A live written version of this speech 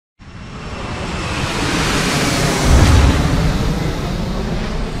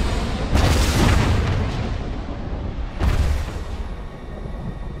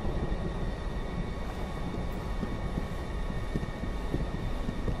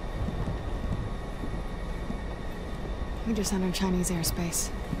We just entered Chinese airspace.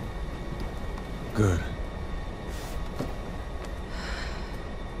 Good.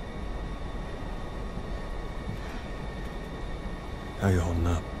 How you holding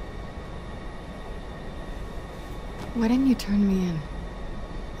up? Why didn't you turn me in?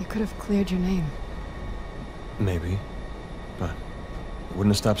 You could have cleared your name. Maybe. But it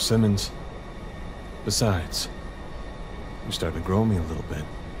wouldn't have stopped Simmons. Besides, you started to grow me a little bit.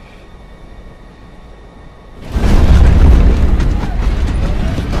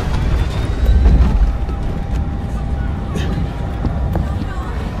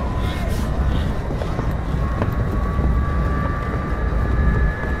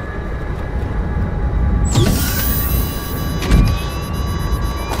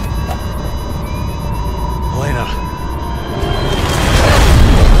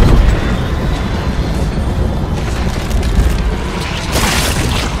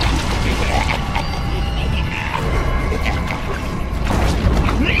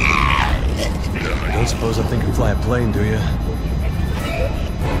 Plane, do you?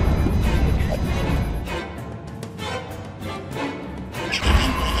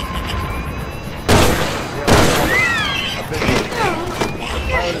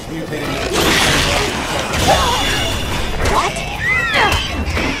 What?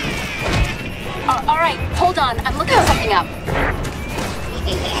 All right, hold on. I'm looking something up.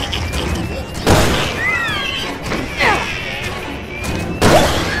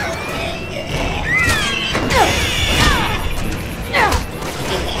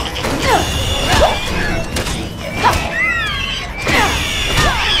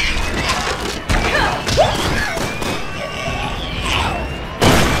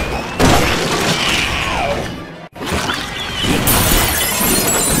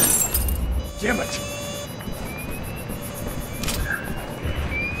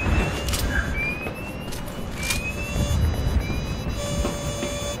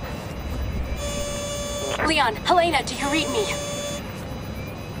 Leon, Helena, do you read me?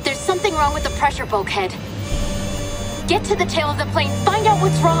 There's something wrong with the pressure bulkhead. Get to the tail of the plane, find out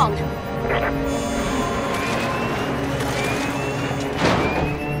what's wrong.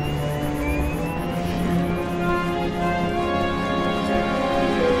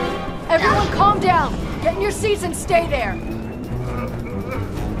 Everyone calm down! Get in your seats and stay there!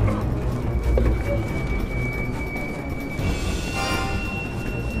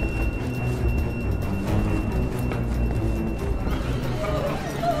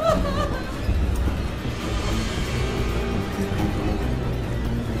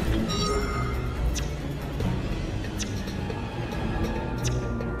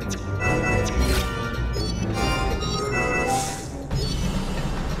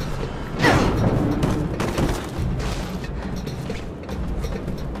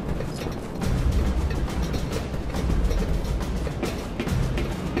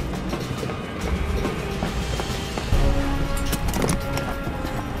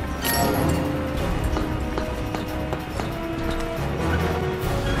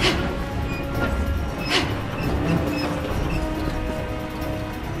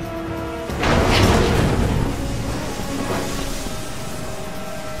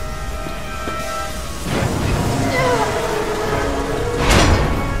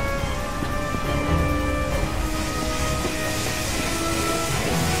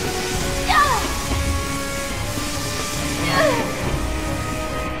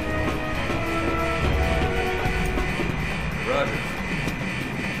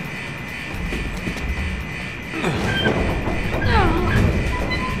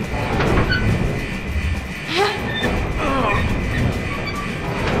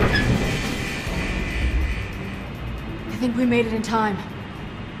 I think we made it in time.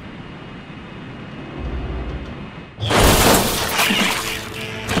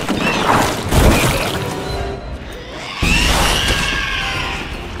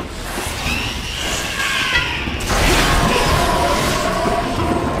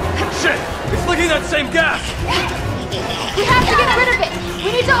 Shit! It's leaking that same gas! We have to get rid of it!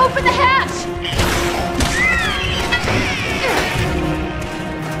 We need to open the hatch!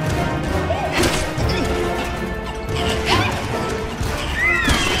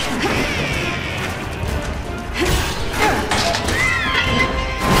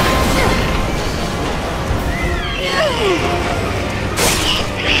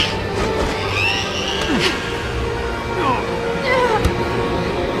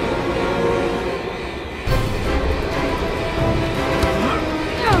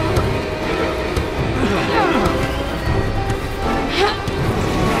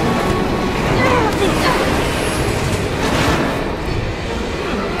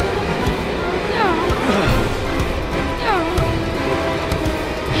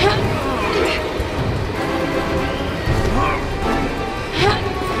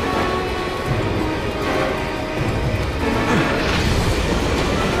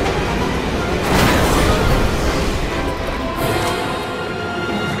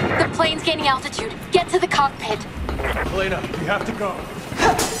 gaining altitude. Get to the cockpit. Helena, we have to go.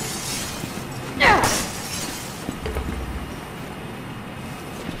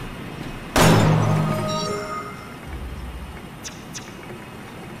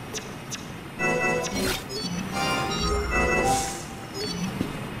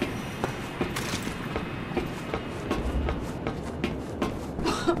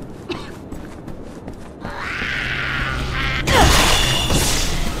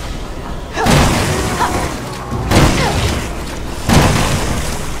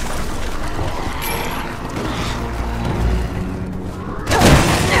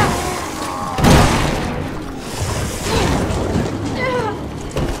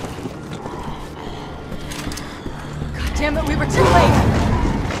 Damn it, we were too late!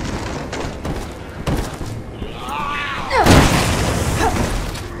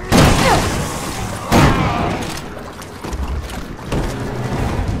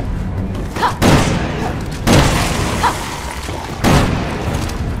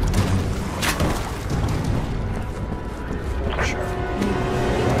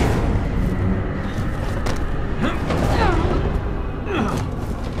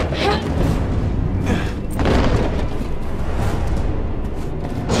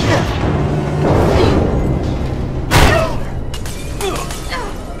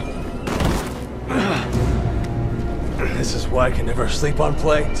 This is why I can never sleep on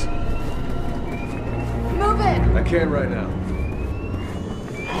planes. Move it! I can't right now.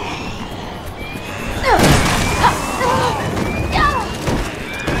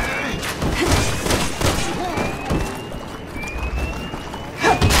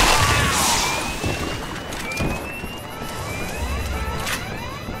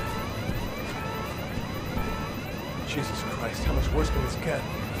 Jesus Christ, how much worse can this get?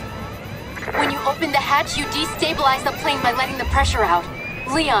 When you open the hatch, you destabilize the plane by letting the pressure out.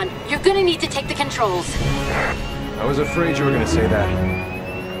 Leon, you're gonna need to take the controls. I was afraid you were gonna say that.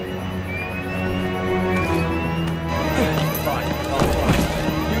 Fine, I'll fly.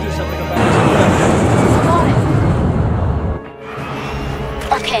 You do something about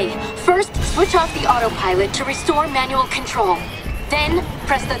it. Okay, first switch off the autopilot to restore manual control. Then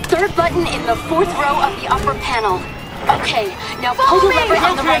press the third button in the fourth row of the upper panel. Okay, now pull the lever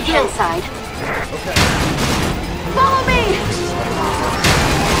on the right-hand side. Okay. Follow me!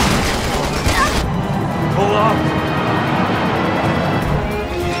 Pull up!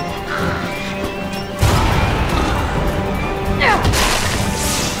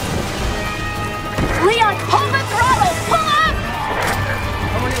 Leon, pull the throttle! Pull up!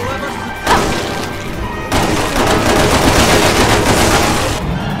 How many levers?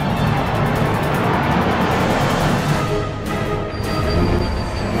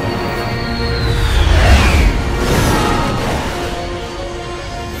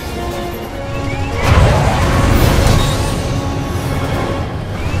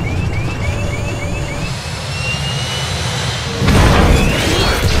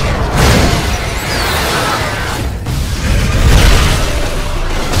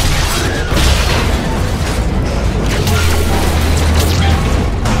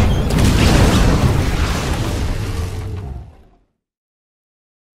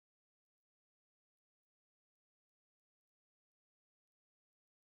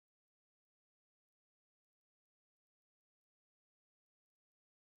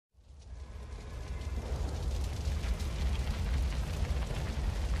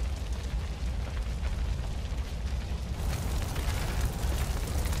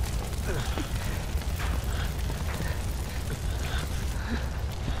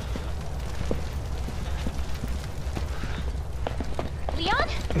 Leon?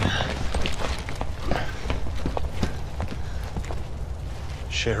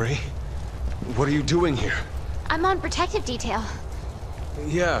 Sherry? What are you doing here? I'm on protective detail.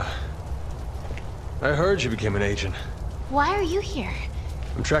 Yeah. I heard you became an agent. Why are you here?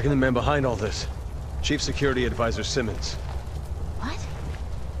 I'm tracking the man behind all this. Chief Security Advisor Simmons. What?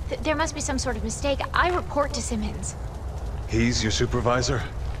 There must be some sort of mistake. I report to Simmons. He's your supervisor?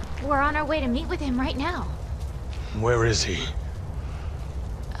 We're on our way to meet with him right now. Where is he?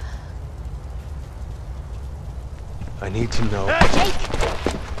 I need to know. Jake!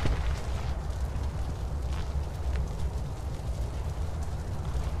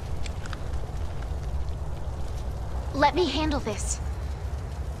 Let me handle this.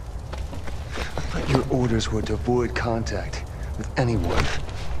 Your orders were to avoid contact with anyone.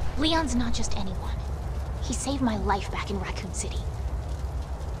 Leon's not just anyone. He saved my life back in Raccoon City.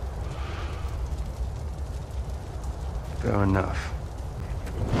 Fair enough.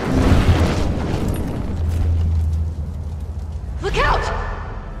 Look out!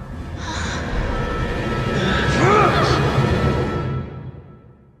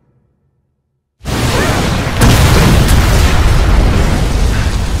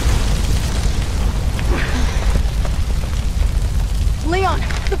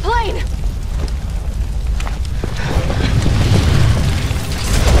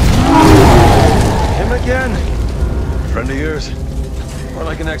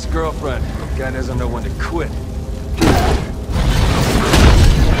 ex-girlfriend. Guy doesn't know when to quit.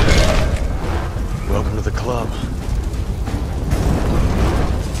 Welcome to the club.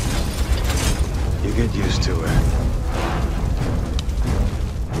 You get used to it.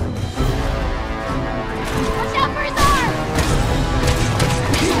 Watch out for his arm!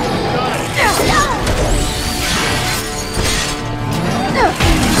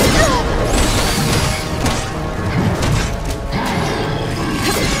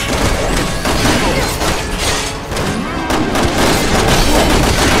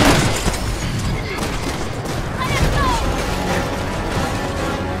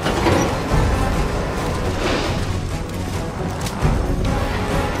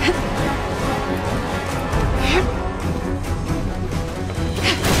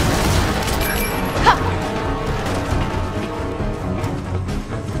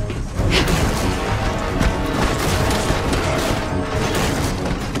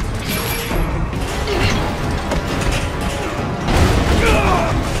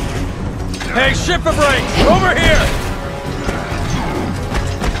 Hey, ship a brakes! Over here!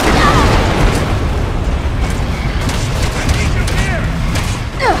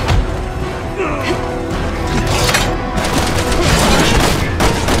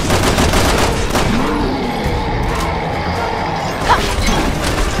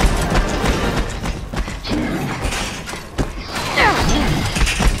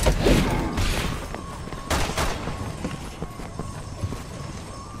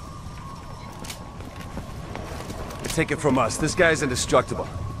 Take it from us. This guy's indestructible.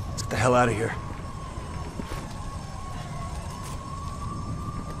 Let's get the hell out of here.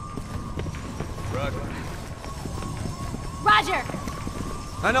 Roger!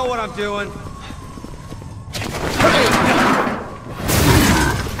 I know what I'm doing.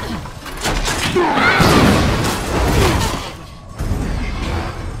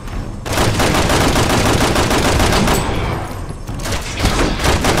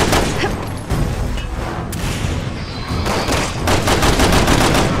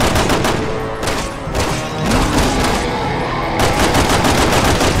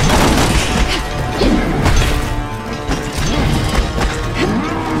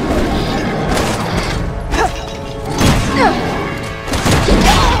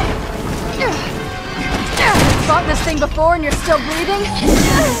 Before and you're still bleeding?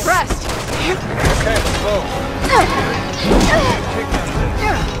 Impressed. Okay, let's go.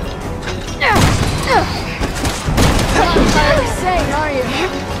 Not entirely sane, are you?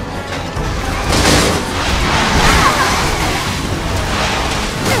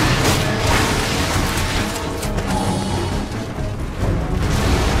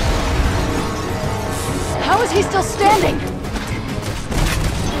 How is he still standing?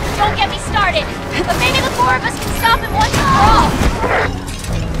 Don't get me started! But maybe the four of us can stop him once and for all!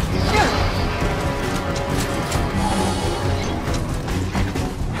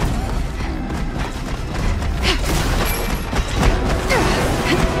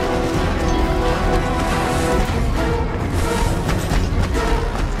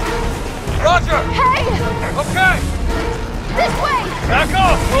 Roger! Hey! Okay! This way! Back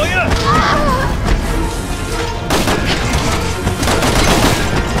off, will ya?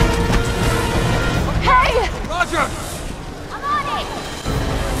 Hey! Roger! I'm on it!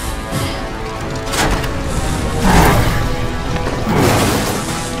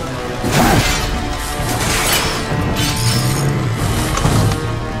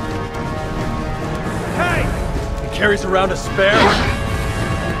 Hey! He carries around a spare?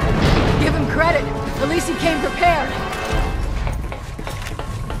 Give him credit. At least he came prepared.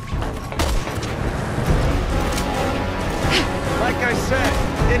 Like I said,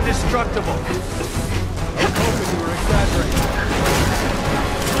 indestructible. I was hoping you were exaggerating.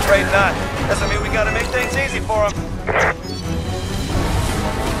 Afraid not. Doesn't mean we gotta make things easy for him.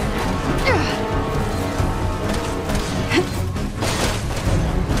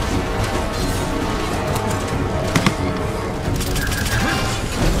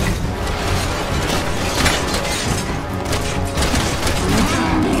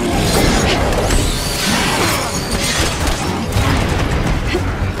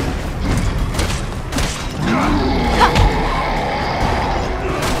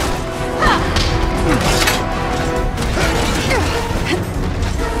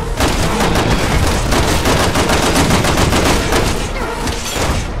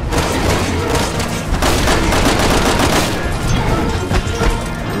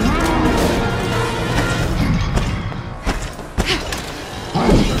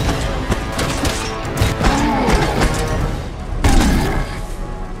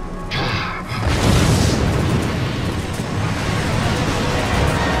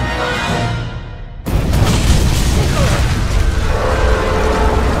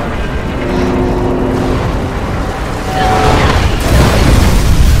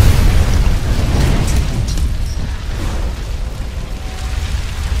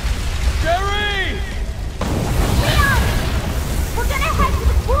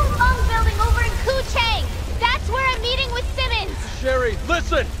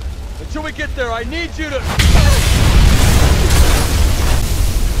 I need you to...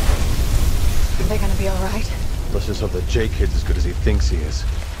 Are they gonna be alright? Let's just hope that J-Kid's as good as he thinks he is.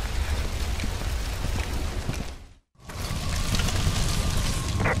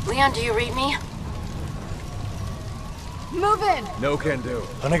 Leon, do you read me? Move in! No can do.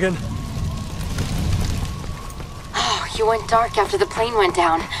 Hunnigan? Oh, you went dark after the plane went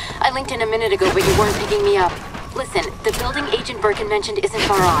down. I linked in a minute ago, but you weren't picking me up. Listen, the building Agent Birkin mentioned isn't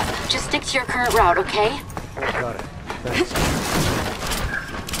far off. Just stick to your current route, okay? Got it. Thanks.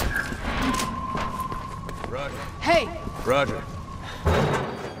 Roger. Hey! Roger.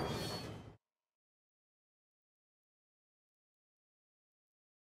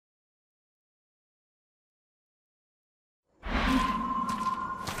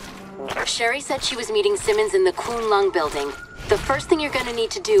 Sherry said she was meeting Simmons in the Kun Lung building. The first thing you're gonna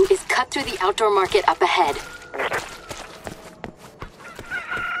need to do is cut through the outdoor market up ahead.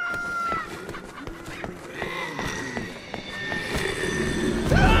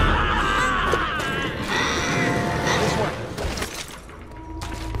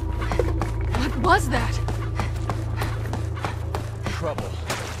 What was that? Trouble.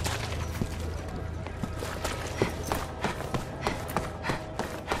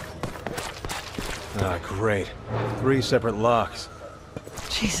 Ah, great. 3 separate locks.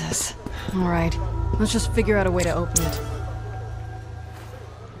 Jesus. Alright. Let's just figure out a way to open it.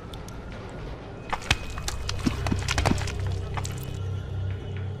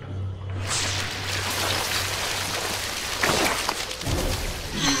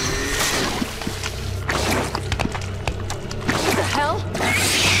 What the hell?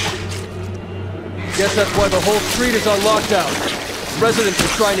 Guess that's why the whole street is on lockdown. Residents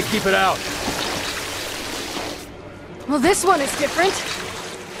are trying to keep it out. Well, this one is different.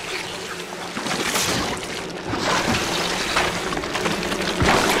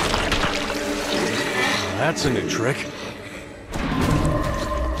 That's a new trick.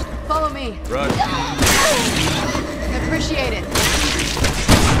 Follow me. Roger. Appreciate it.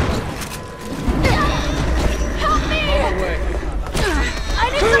 Help me! Away. I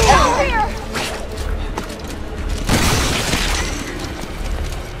need some help here!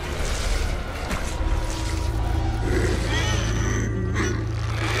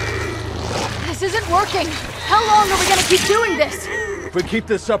 This isn't working. How long are we gonna keep doing this? If we keep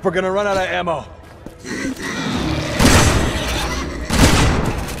this up, we're gonna run out of ammo.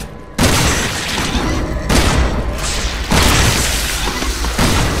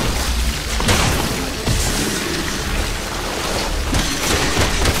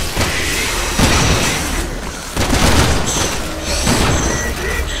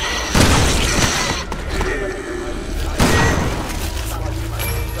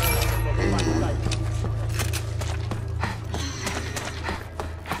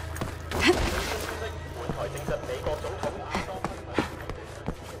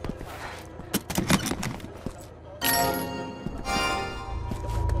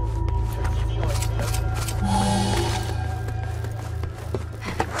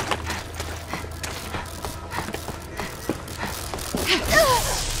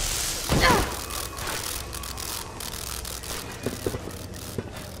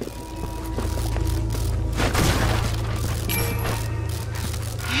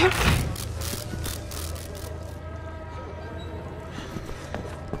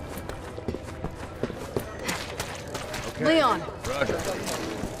 Leon. Roger.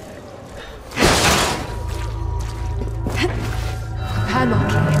 Padlock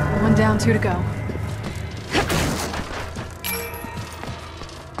key. 1 down, 2 to go.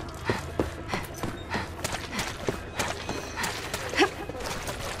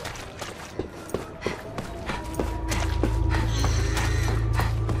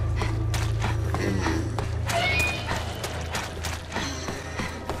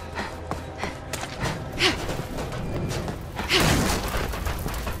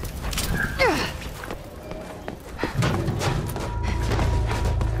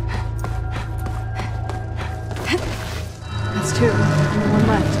 That's 2. 1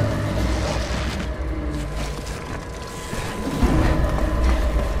 left.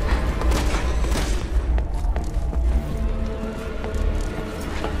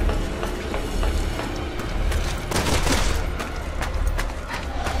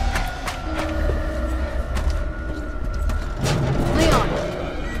 Leon!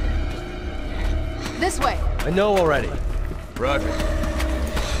 This way! I know already. Roger.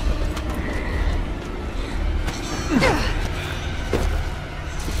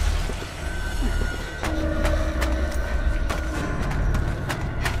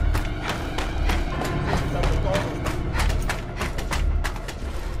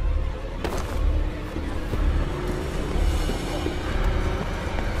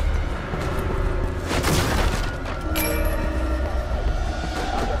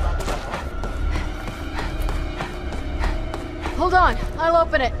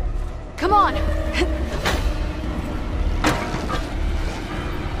 open it. Come on.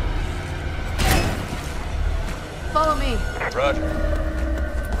 Follow me. Roger.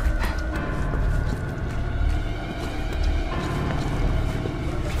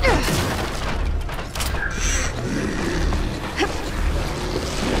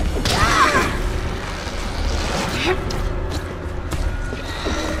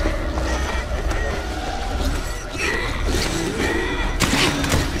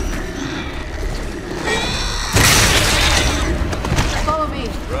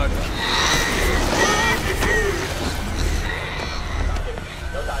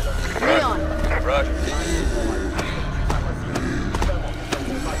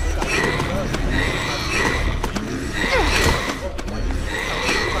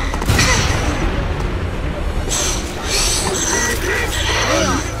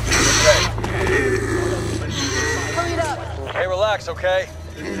 Okay?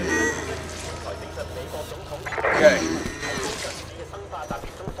 Okay.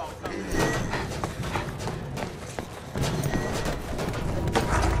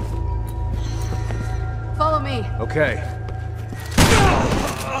 Follow me. Okay.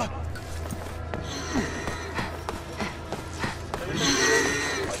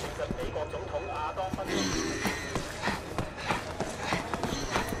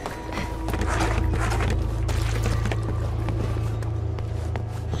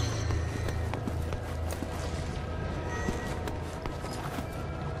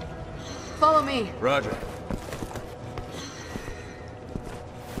 Follow me. Roger.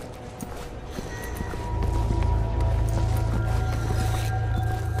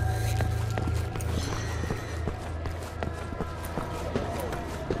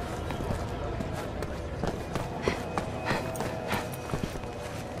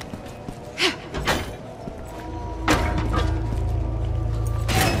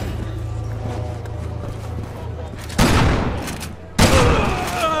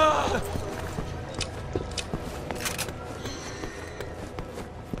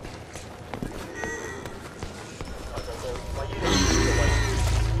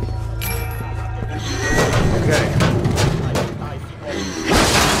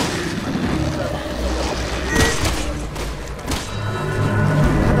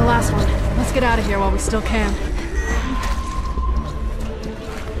 Get out of here while we still can.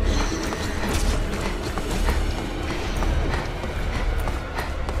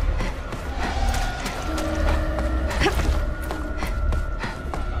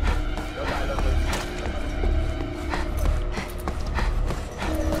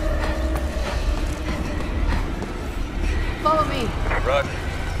 Follow me. Roger.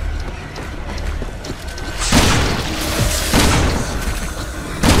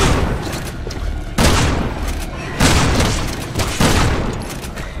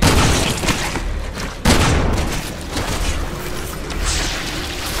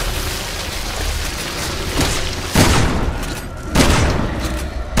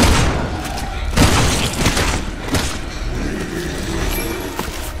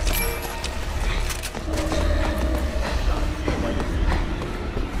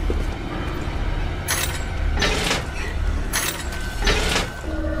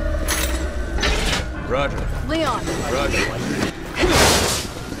 Roger. Leon. Roger.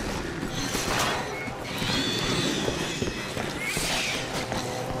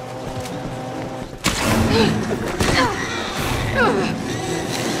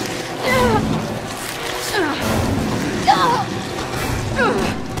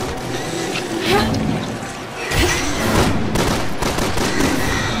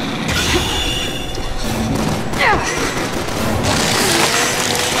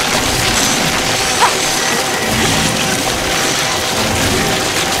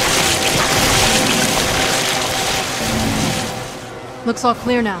 Looks all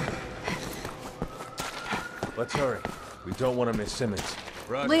clear now. Let's hurry. We don't want to miss Simmons.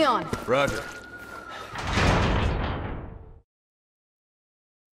 Roger. Leon. Roger.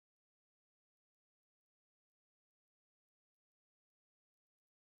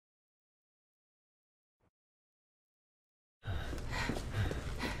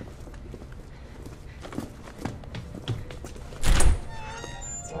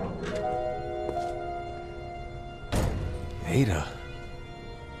 Ada.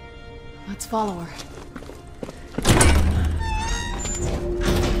 Let's follow her.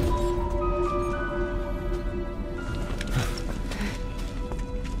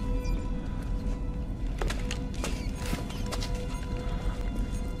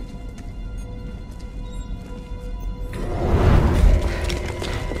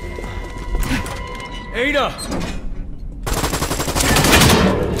 Ada!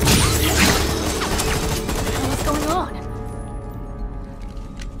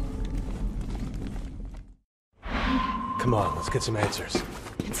 Come on, let's get some answers.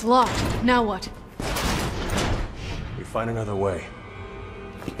 It's locked. Now what? We find another way.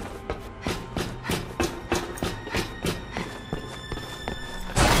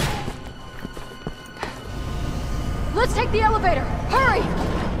 Let's take the elevator! Hurry!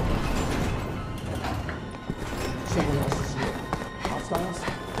 Someone else is here. Hostiles?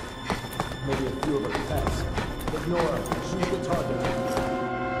 Maybe a few of her pets. Ignore her. She's the target.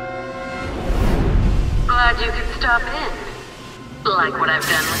 Glad you could stop in. Like what I've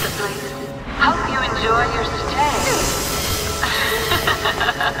done with the place. Hope you enjoy your stay.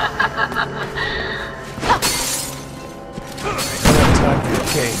 I don't have time for your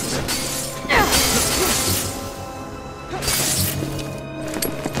games.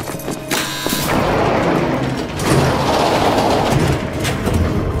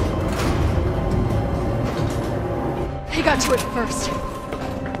 He got to it first.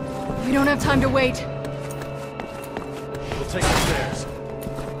 We don't have time to wait. We'll take the stairs.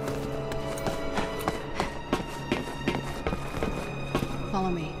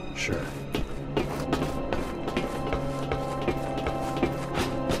 Follow me. Sure.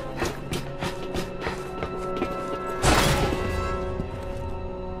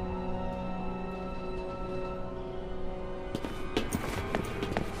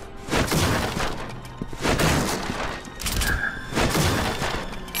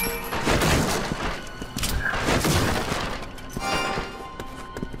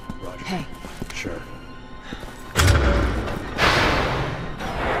 Hey. Sure.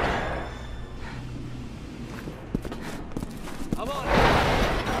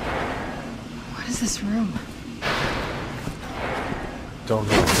 What is this room? Don't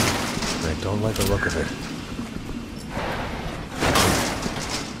know. I don't like the look of it.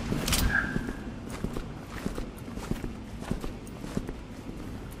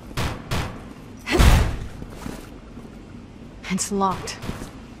 It's locked.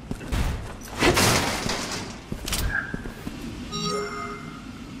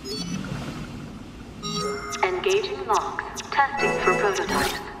 Engaging locks. Testing for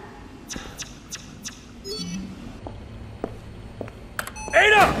prototypes.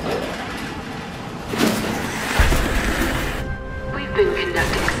 Ada! We've been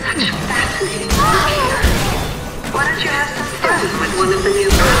conducting such fascinating work here. Why don't you have some fun with one of the new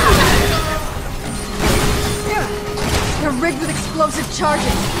prototypes? They're rigged with explosive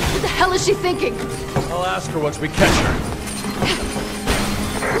charges. What the hell is she thinking? I'll ask her once we catch her.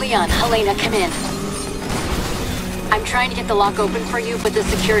 Leon, Helena, come in. I'm trying to get the lock open for you, but the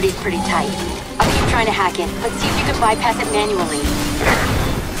security's pretty tight. I'll keep trying to hack it. Let's see if you can bypass it manually.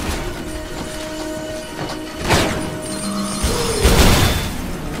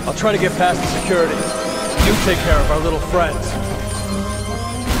 I'll try to get past the security. You take care of our little friends.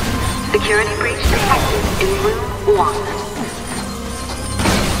 Security breach detected in room 1.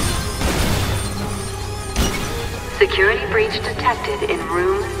 Security breach detected in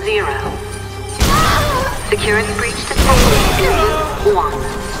room 0. Security breach detected in room 1.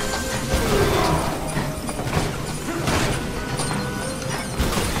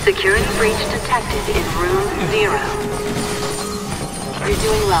 Security breach detected in room 0. You're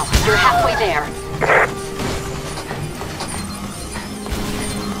doing well. You're halfway there.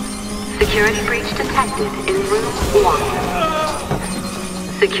 Security breach detected in room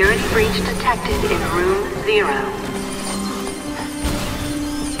 1. Security breach detected in room 0.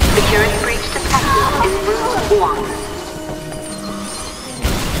 Security breach detected in room 1.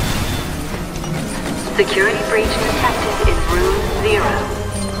 Security breach detected in room 0.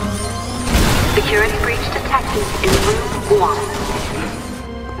 Security breach detected in room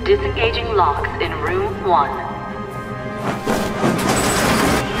 1. Disengaging locks in room 1.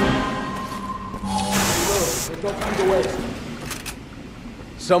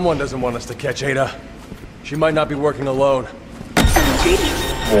 Someone doesn't want us to catch Ada. She might not be working alone.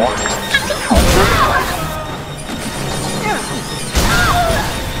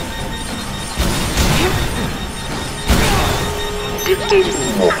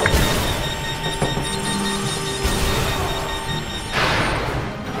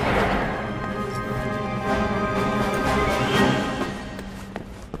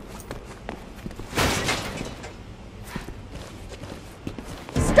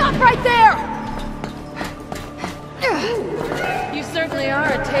 Stop right there! You certainly are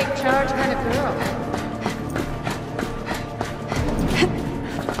a take charge kind of girl.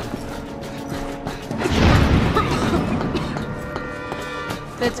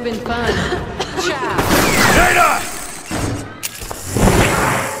 That's been fun. Ciao. Ada!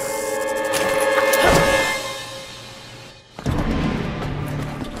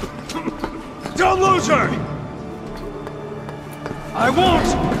 Don't lose her! I won't!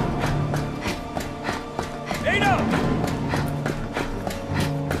 Ada!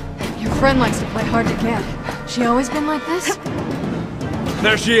 Your friend likes to play hard to get. She always been like this?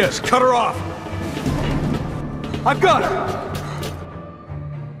 There she is. Cut her off. I've got her!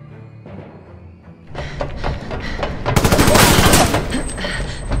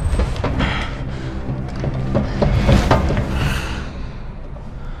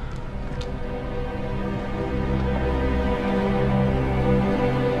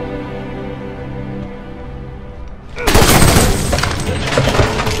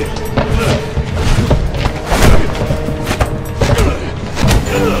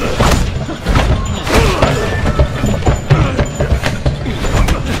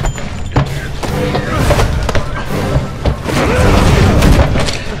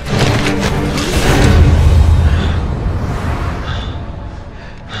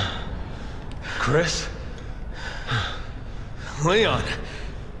 Chris? Leon?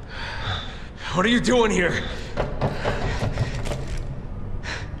 What are you doing here?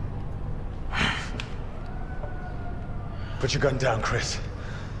 Put your gun down, Chris.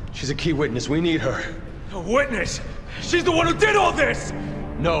 She's a key witness. We need her. A witness? She's the one who did all this!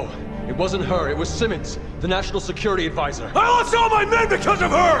 No, it wasn't her. It was Simmons, the National Security Advisor. I lost all my men because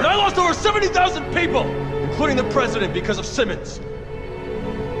of her! And I lost over 70,000 people, including the President, because of Simmons.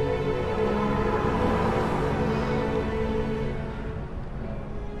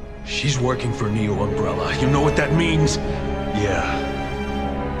 She's working for Neo Umbrella. You know what that means? Yeah,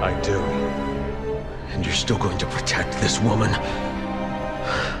 I do. And you're still going to protect this woman?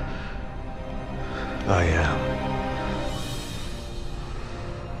 I am.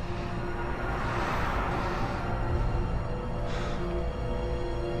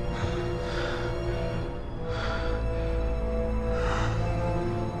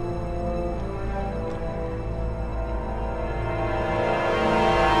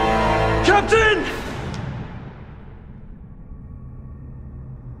 Captain!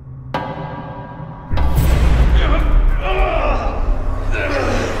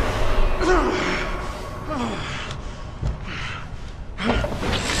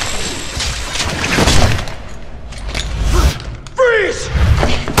 Freeze!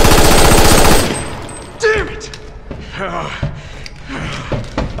 Damn it!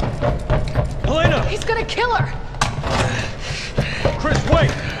 Helena! He's gonna kill her! Chris,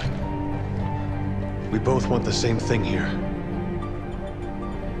 wait! We both want the same thing here.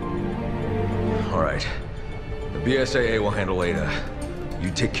 All right. The BSAA will handle Ada.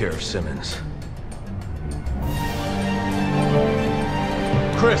 You take care of Simmons.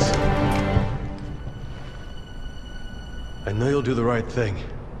 Chris! I know you'll do the right thing.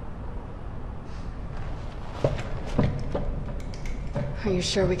 Are you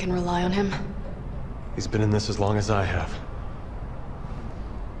sure we can rely on him? He's been in this as long as I have.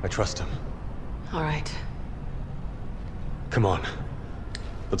 I trust him. All right. Come on.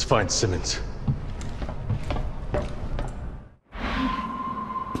 Let's find Simmons.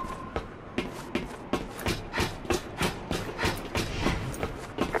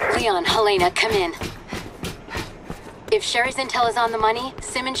 Leon, Helena, come in. If Sherry's intel is on the money,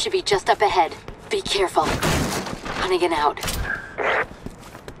 Simmons should be just up ahead. Be careful. Hunnigan out.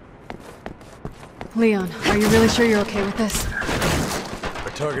 Leon, are you really sure you're okay with this? Our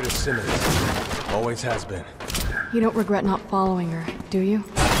target is Simmons. Always has been. You don't regret not following her, do you?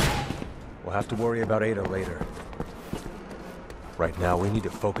 We'll have to worry about Ada later. Right now, we need to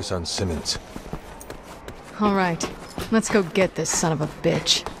focus on Simmons. All right. Let's go get this son of a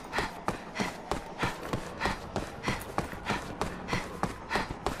bitch.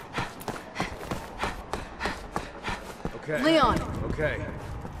 Okay. Leon! Okay.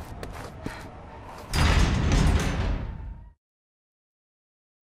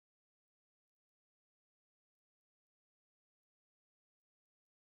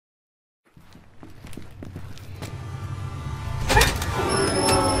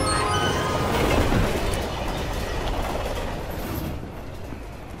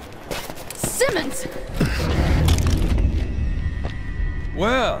 Simmons!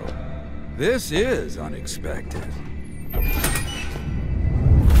 Well, this is unexpected.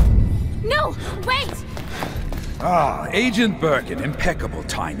 No! Wait! Ah, Agent Birkin, impeccable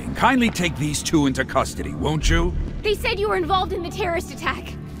timing. Kindly take these two into custody, won't you? They said you were involved in the terrorist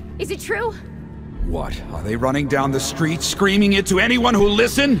attack. Is it true? What, are they running down the street screaming it to anyone who'll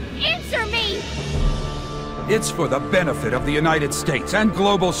listen? Answer me! It's for the benefit of the United States and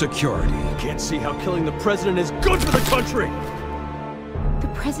global security. Can't see how killing the president is good for the country!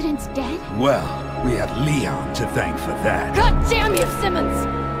 The president's dead? Well, we have Leon to thank for that. God damn you, Simmons!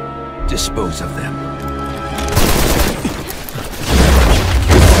 Dispose of them.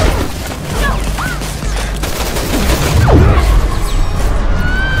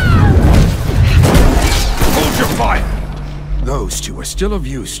 those two are still of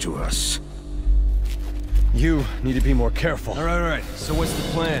use to us. You need to be more careful. All right. So what's the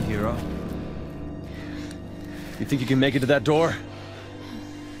plan, hero? You think you can make it to that door?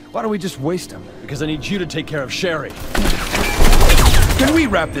 Why don't we just waste him? Because I need you to take care of Sherry. Can we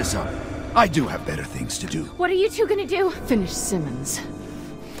wrap this up? I do have better things to do. What are you two gonna do? Finish Simmons.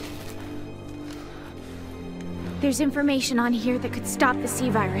 There's information on here that could stop the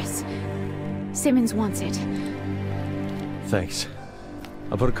C-virus. Simmons wants it. Thanks.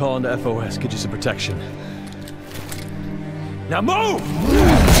 I'll put a call into FOS, get you some protection. Now move!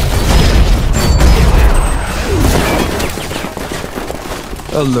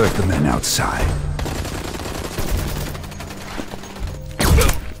 Alert the men outside.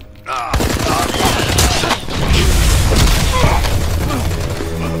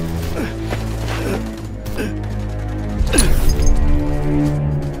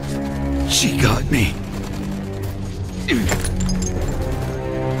 She got me.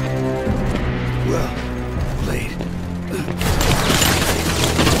 Well played.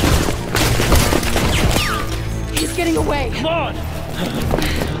 He's getting away. Come on!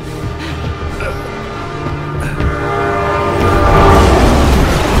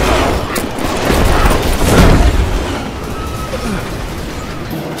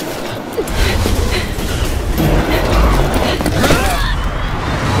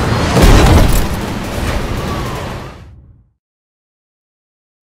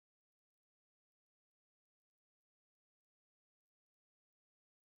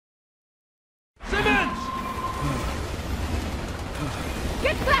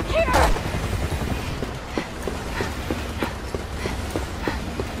 Get back here!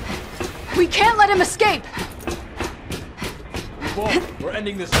 We can't let him escape! Wong, we're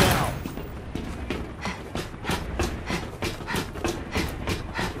ending this now.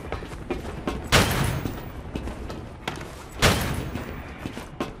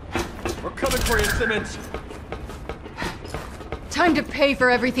 We're coming for you, Simmons! Time to pay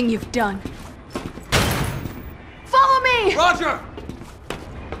for everything you've done. Follow me! Roger!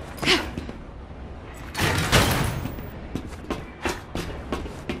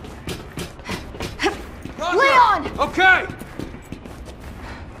 Leon! Okay!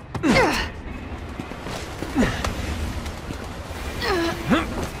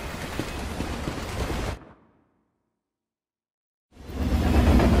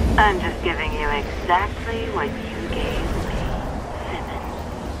 I'm just giving you exactly what you gave me, Simmons.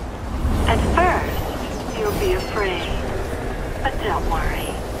 At first, you'll be afraid. But don't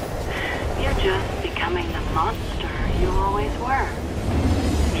worry. You're just becoming the monster you always were.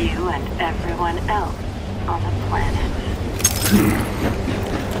 You and everyone else on the planet.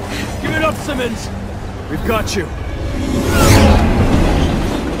 Give it up, Simmons! We've got you.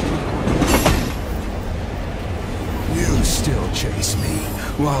 You still chase me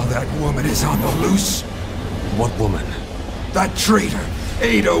while that woman is on the loose? What woman? That traitor,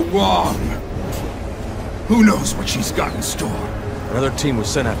 Ada Wong. Who knows what she's got in store? Another team was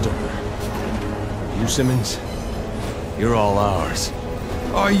sent after her. You, Simmons? You're all ours.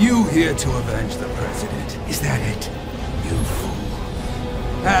 Are you here to avenge the President? Is that it? You fool.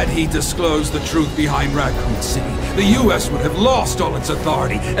 Had he disclosed the truth behind Raccoon City, the US would have lost all its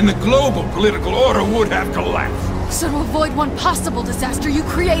authority, and the global political order would have collapsed. So to avoid one possible disaster, you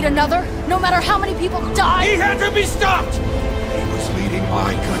create another, no matter how many people die? He had to be stopped! He was leading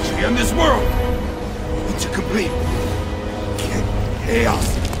my country and this world into complete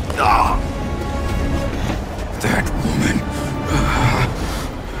chaos. That woman...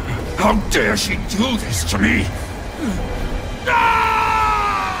 how dare she do this to me?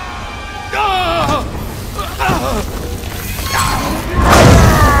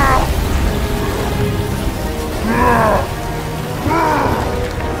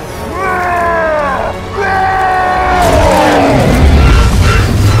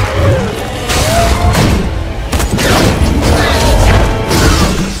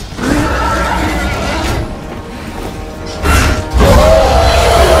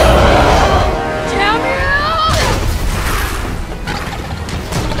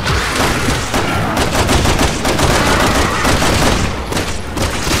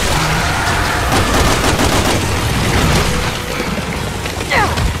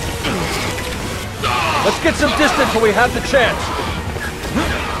 Get some distance when we have the chance.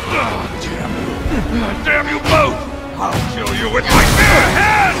 Damn you. Damn you both! I'll kill you with my bare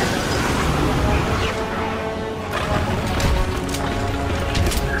hands!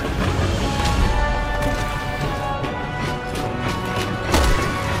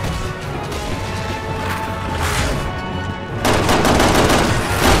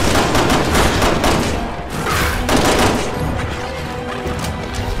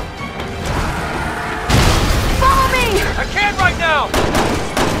 out!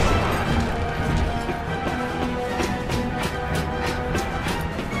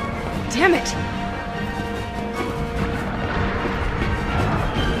 Damn it!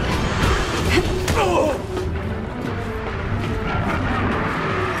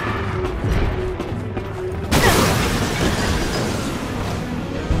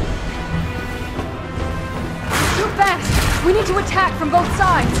 Too fast! We need to attack from both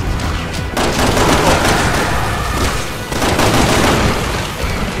sides!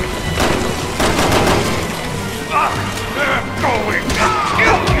 They're going to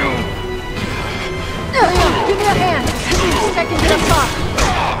kill you! Give me a hand! I can get up top!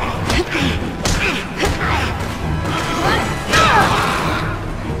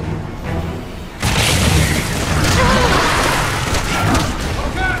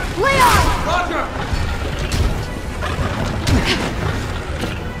 Leon! Roger!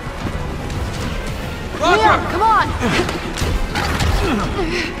 Roger! Leon, come on!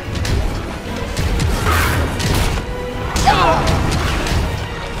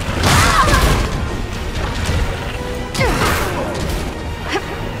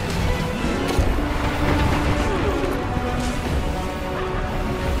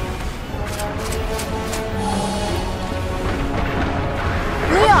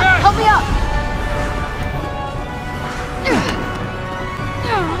 Leon, help me up!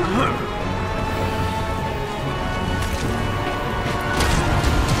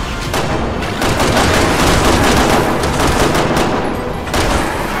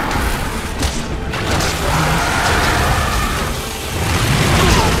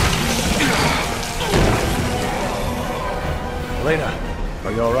 Helena,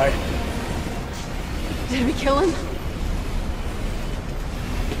 are you alright? Did we kill him?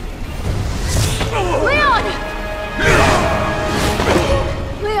 Leon!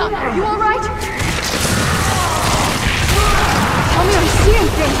 Leon, are you alright? Tell me I'm seeing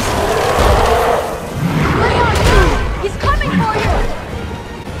things! Leon, no! He's coming for you!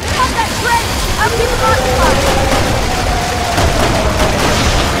 Cut that trench! I'll keep him occupied!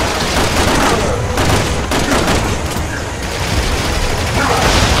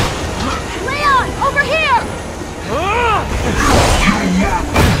 Leon, over here!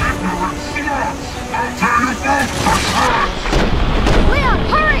 Leon,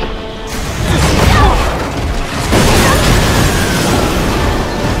 hurry!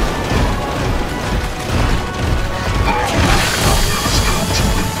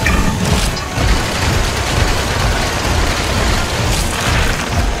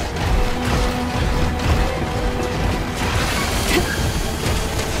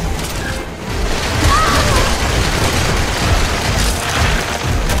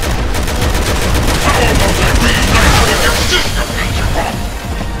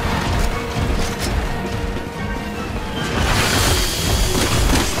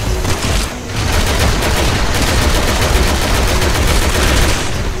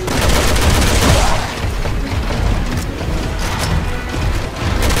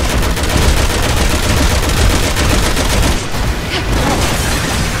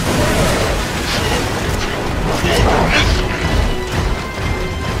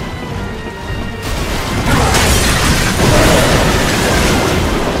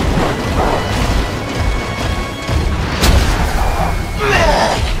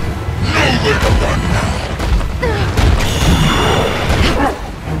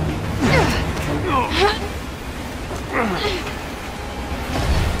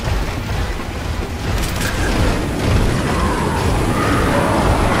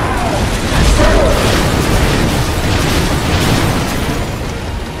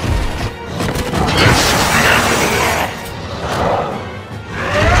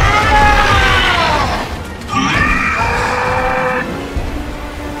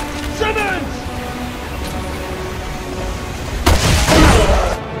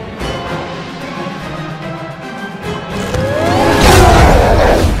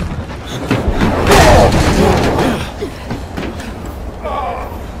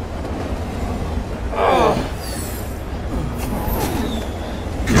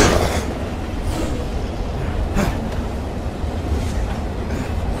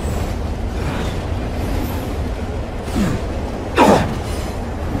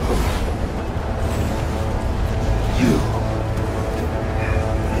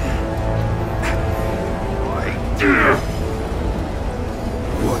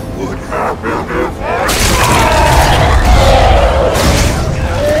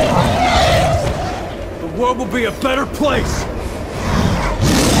 world will be a better place!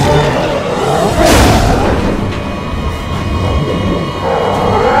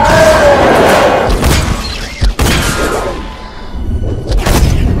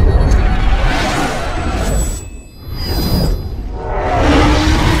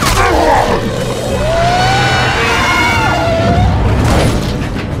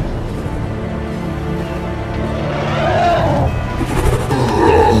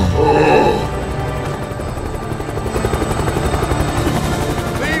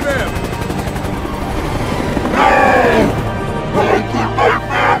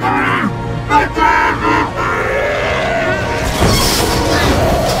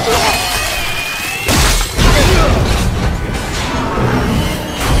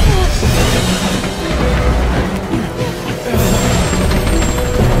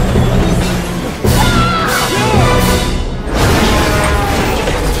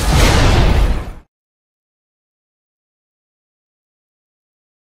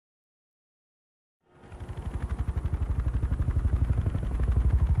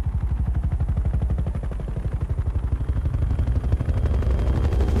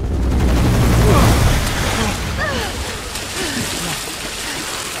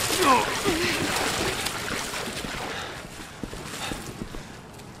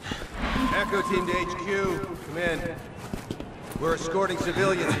 Echo Team to HQ. Come in. We're escorting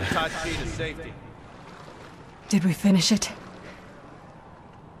civilians in Mod Cteaters to safety. Did we finish it?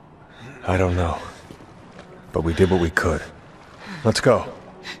 I don't know. But we did what we could. Let's go.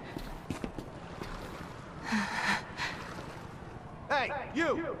 Hey,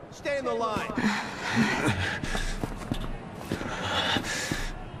 you! Stay in the line!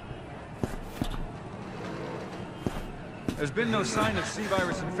 There's been no sign of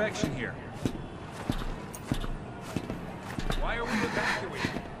C-virus infection here. Why are we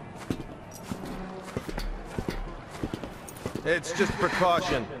evacuating? It's just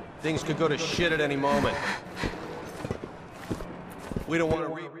precaution. Things could go to shit at any moment. We don't want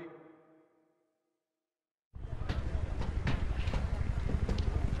to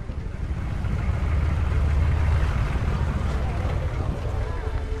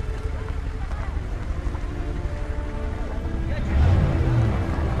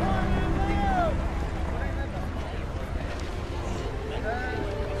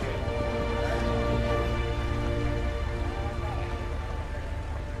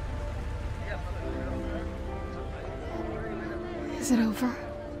Is it over?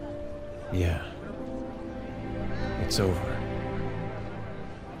 Yeah. It's over.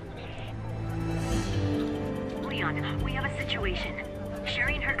 Leon, we have a situation.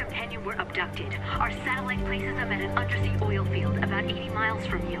 Sherry and her companion were abducted. Our satellite places them at an undersea oil field about 80 miles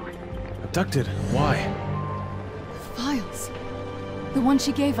from you. Abducted? Why? Files. The one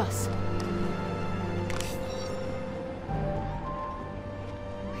she gave us.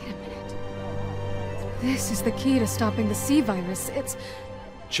 Wait a minute. This is the key to stopping the C-virus. It's...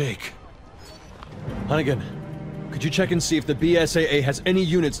 Jake. Hunnigan, could you check and see if the BSAA has any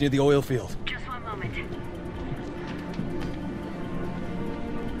units near the oil field? Just one moment.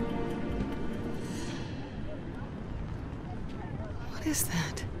 What is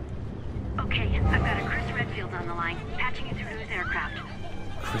that? Okay, I've got a Chris Redfield on the line, patching you through his aircraft.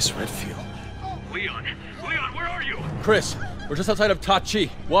 Chris Redfield. Leon! Leon, where are you? Chris, we're just outside of Tachi.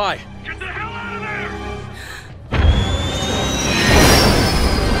 Why? Get the hell out of there!